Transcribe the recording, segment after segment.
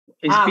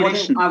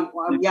inspiration.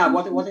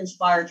 What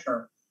inspired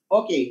her?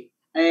 Окей.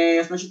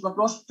 Значит,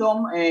 вопрос в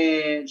том,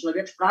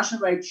 человек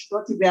спрашивает,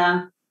 что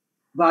тебя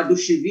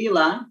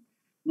воодушевило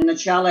на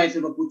начало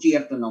этого пути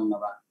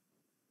автономного?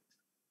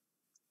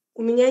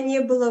 У меня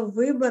не было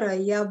выбора,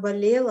 я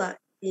болела,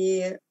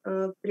 и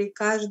при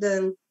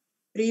каждом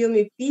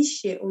приеме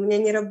пищи у меня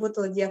не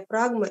работала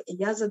диафрагма, и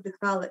я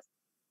задыхалась.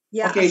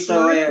 Okay,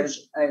 so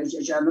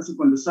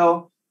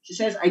she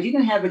says, I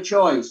didn't have a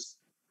choice.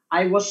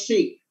 I was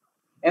sick.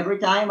 Every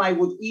time I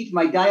would eat,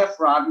 my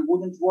diaphragm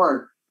wouldn't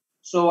work.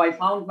 So I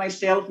found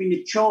myself in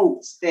a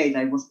choked state.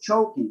 I was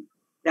choking.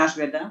 Да,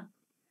 Света?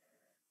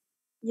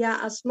 Я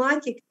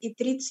астматик, и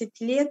 30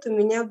 лет у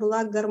меня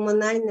была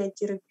гормональная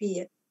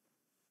терапия.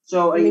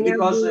 So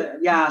because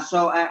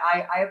so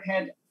I've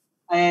had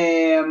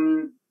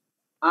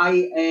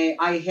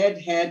I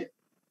had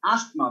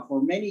asthma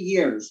for many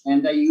years,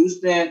 and they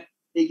used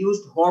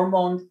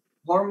hormone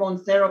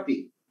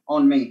therapy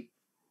on me.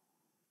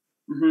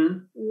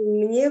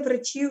 Мне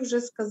врачи уже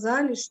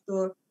сказали,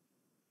 что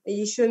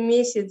еще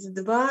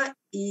месяц-два,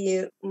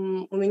 и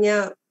у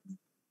меня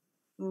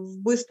в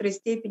быстрой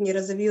степени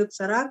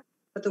разовьется рак,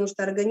 потому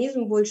что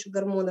организм больше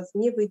гормонов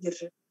не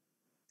выдержит.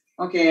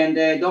 Okay, and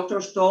the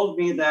doctors told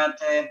me that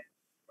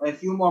a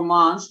few more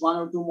months, 1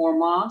 or 2 more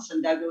months,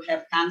 and I will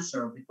have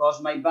cancer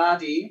because my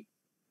body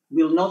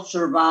will not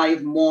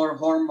survive more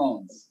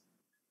hormones.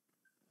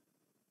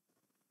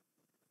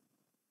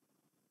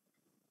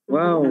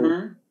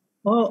 Wow.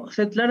 Oh,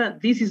 Svetlana,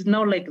 this is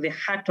now like the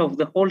heart of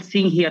the whole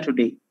thing here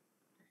today,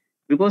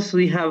 because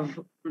we have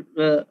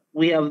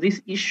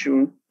this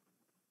issue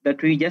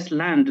that we just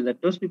learned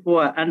that those people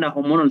are under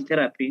hormonal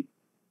therapy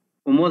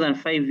for more than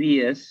 5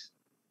 years.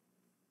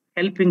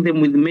 Helping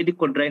them with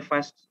medical dry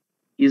fast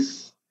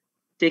is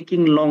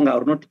taking longer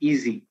or not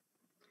easy.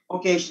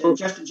 Okay,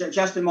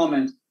 just a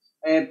moment.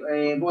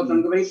 Вот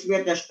он говорит,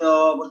 Света,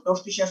 что вот то,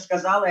 что ты сейчас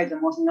сказала, это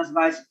можно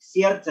назвать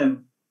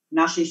сердцем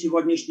нашей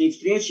сегодняшней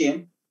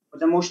встречи,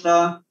 потому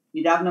что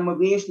недавно мы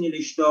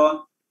выяснили,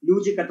 что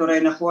люди,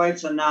 которые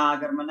находятся на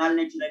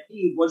гормональной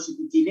терапии больше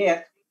 5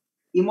 лет,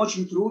 им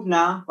очень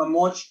трудно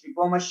помочь при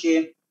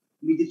помощи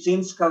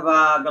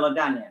медицинского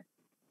голодания.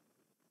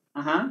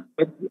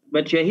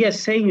 But you're here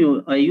saying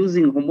you are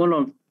using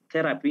hormonal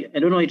therapy. I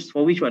don't know it's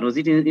for which one. Was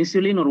it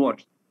insulin or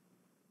what?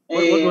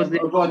 What was the...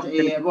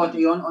 Вот,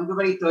 и он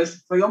говорит, то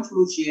есть в твоем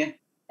случае,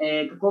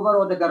 какого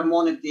рода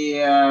гормоны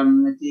ты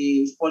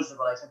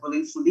использовала? Это был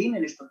инсулин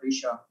или что-то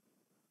еще?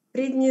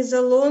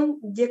 Преднизолон,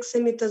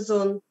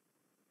 дексаметазон.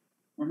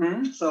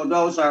 So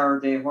those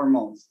are the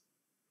hormones.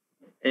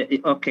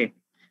 Okay.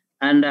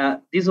 And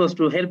this was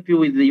to help you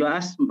with your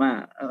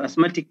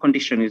asthmatic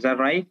condition, is that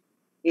right?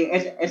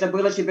 Это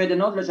было тебе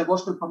дано для того,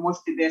 чтобы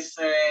помочь тебе с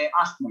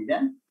астмой,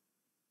 да?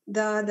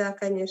 Да,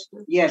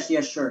 конечно. Yes,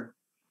 sure.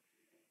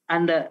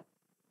 And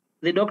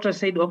the doctor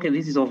said, okay,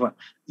 this is over.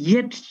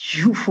 Yet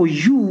you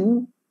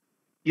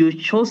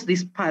chose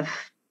this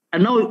path.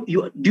 And now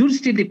do you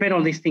still depend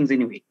on these things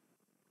anyway?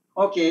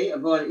 Окей,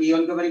 и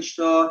он говорит,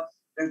 что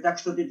так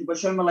что ты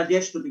большой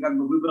молодец, что ты как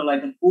бы выбрала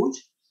этот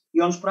путь. И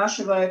он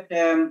спрашивает,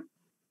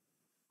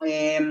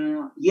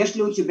 есть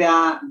ли у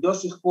тебя до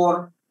сих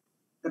пор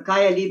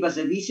какая-либо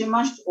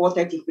зависимость от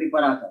этих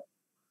препаратов?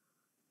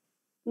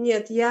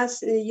 Нет,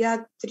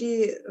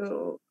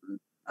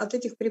 от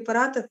этих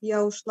препаратов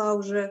я ушла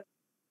уже,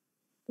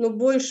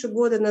 больше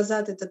года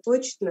назад, это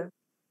точно.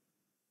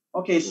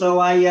 Okay, so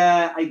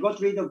I got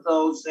rid of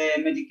those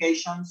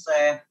medications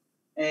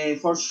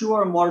for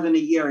sure more than a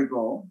year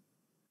ago.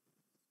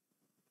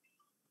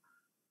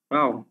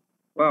 Wow.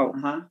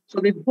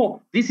 So the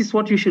hope, this is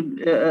what you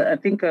should, I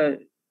think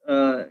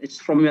it's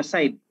from your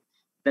side,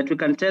 that we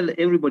can tell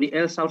everybody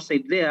else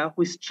outside there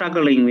who is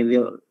struggling with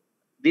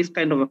this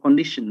kind of a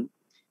condition,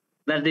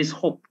 that there's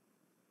hope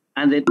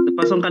and that the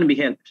person can be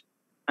helped.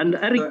 And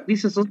Eric,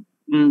 this is,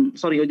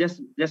 sorry,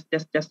 just.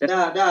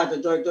 Да,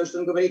 то, что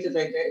он говорит,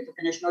 это,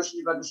 конечно,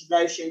 очень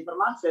воодушевляющая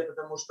информация,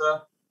 потому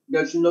что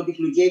для очень многих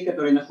людей,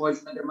 которые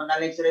находятся на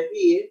гормональной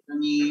терапии,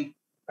 они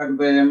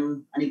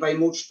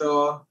поймут,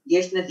 что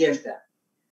есть надежда.